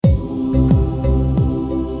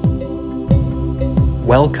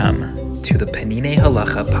Welcome to the Penine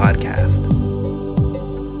Halacha podcast.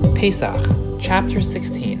 Pesach, Chapter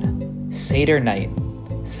 16, Seder Night,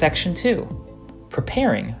 Section 2,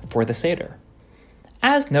 Preparing for the Seder.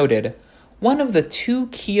 As noted, one of the two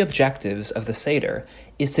key objectives of the Seder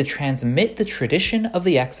is to transmit the tradition of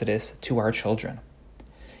the Exodus to our children.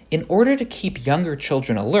 In order to keep younger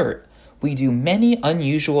children alert, we do many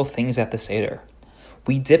unusual things at the Seder.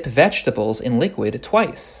 We dip vegetables in liquid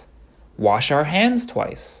twice, wash our hands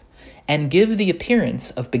twice, and give the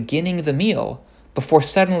appearance of beginning the meal before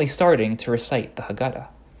suddenly starting to recite the Haggadah.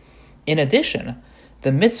 In addition,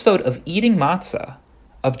 the mitzvot of eating matzah,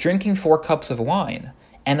 of drinking 4 cups of wine,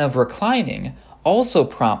 and of reclining also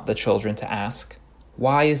prompt the children to ask,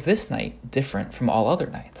 why is this night different from all other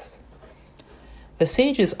nights? The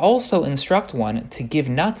sages also instruct one to give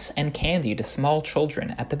nuts and candy to small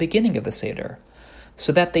children at the beginning of the Seder,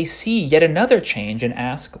 so that they see yet another change and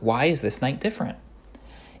ask, why is this night different?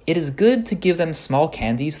 It is good to give them small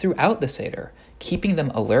candies throughout the Seder, keeping them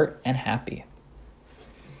alert and happy.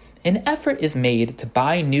 An effort is made to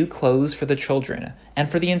buy new clothes for the children and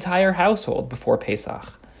for the entire household before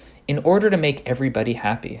Pesach, in order to make everybody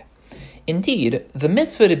happy. Indeed, the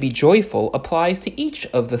mitzvah to be joyful applies to each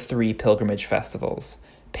of the 3 pilgrimage festivals,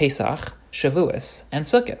 Pesach, Shavuos, and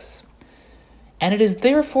Sukkot. And it is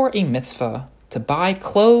therefore a mitzvah to buy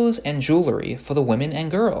clothes and jewelry for the women and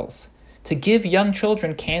girls, to give young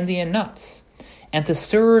children candy and nuts, and to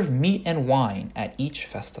serve meat and wine at each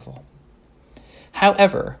festival.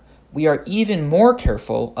 However, we are even more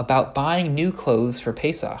careful about buying new clothes for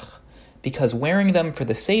Pesach, because wearing them for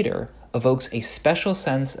the Seder evokes a special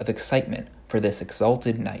sense of excitement for this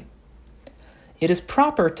exalted night. It is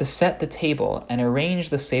proper to set the table and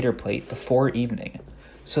arrange the Seder plate before evening,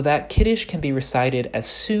 so that Kiddush can be recited as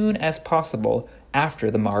soon as possible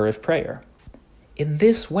after the Ma'ariv prayer. In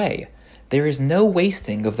this way, there is no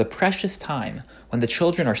wasting of the precious time when the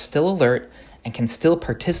children are still alert and can still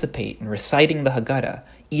participate in reciting the Haggadah,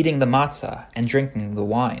 eating the matzah, and drinking the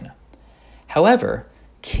wine. However,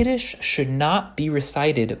 Kiddush should not be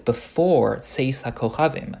recited before Seis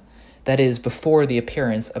HaKochavim, that is, before the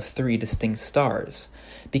appearance of 3 distinct stars,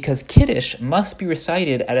 because Kiddush must be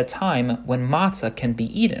recited at a time when matzah can be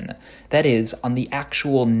eaten, that is, on the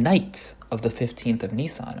actual night of the 15th of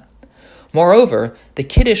Nisan. Moreover, the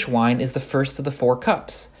Kiddush wine is the first of the 4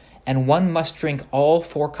 cups, and one must drink all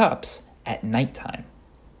 4 cups at nighttime.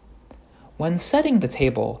 When setting the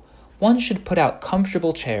table, one should put out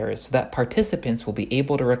comfortable chairs so that participants will be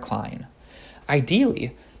able to recline.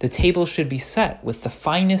 Ideally, the table should be set with the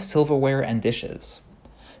finest silverware and dishes.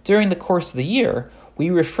 During the course of the year, we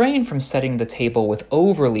refrain from setting the table with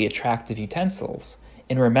overly attractive utensils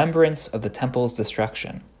in remembrance of the temple's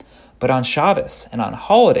destruction. But on Shabbos and on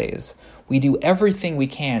holidays, we do everything we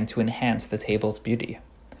can to enhance the table's beauty.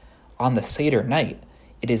 On the Seder night,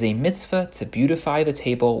 it is a mitzvah to beautify the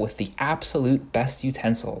table with the absolute best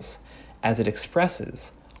utensils, as it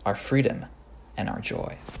expresses our freedom and our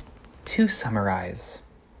joy. To summarize,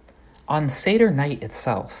 on Seder night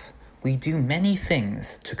itself, we do many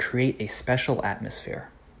things to create a special atmosphere.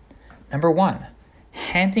 Number 1,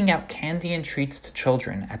 handing out candy and treats to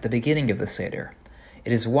children at the beginning of the Seder.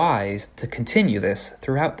 It is wise to continue this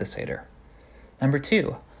throughout the Seder. Number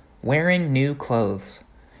 2, wearing new clothes.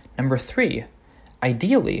 Number 3,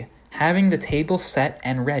 ideally, having the table set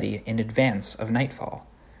and ready in advance of nightfall.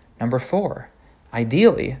 Number 4,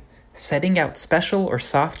 ideally, setting out special or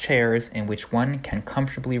soft chairs in which one can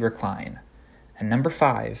comfortably recline. And number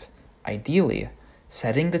 5, ideally,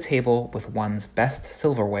 setting the table with one's best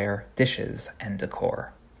silverware, dishes, and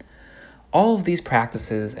decor. All of these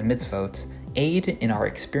practices and mitzvot aid in our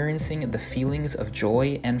experiencing the feelings of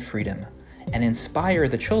joy and freedom, and inspire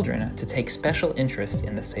the children to take special interest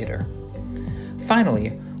in the Seder.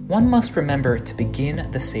 Finally, one must remember to begin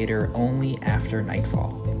the Seder only after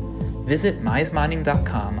nightfall. Visit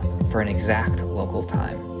myzmanim.com for an exact local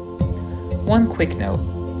time. One quick note: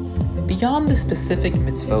 beyond the specific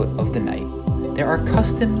mitzvot of the night, there are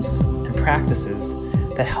customs and practices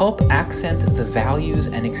that help accent the values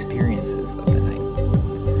and experiences of the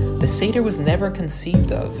night. The Seder was never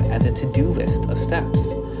conceived of as a to-do list of steps,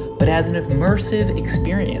 but as an immersive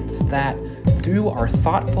experience that, through our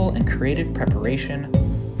thoughtful and creative preparation,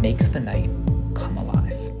 makes the night come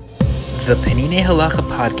alive. The Penine Halacha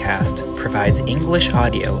podcast provides English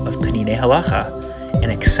audio of Penine Halacha,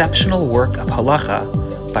 an exceptional work of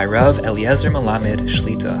halacha by Rav Eliezer Melamed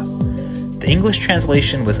Shlita. The English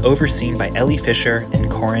translation was overseen by Ellie Fisher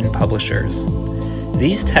and Koren Publishers.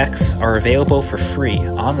 These texts are available for free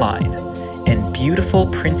online, and beautiful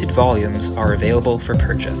printed volumes are available for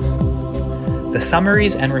purchase. The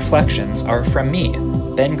summaries and reflections are from me,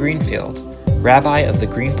 Ben Greenfield, Rabbi of the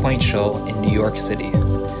Greenpoint Shul in New York City.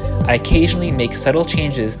 I occasionally make subtle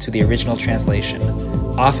changes to the original translation,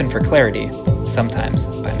 often for clarity, sometimes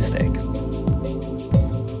by mistake.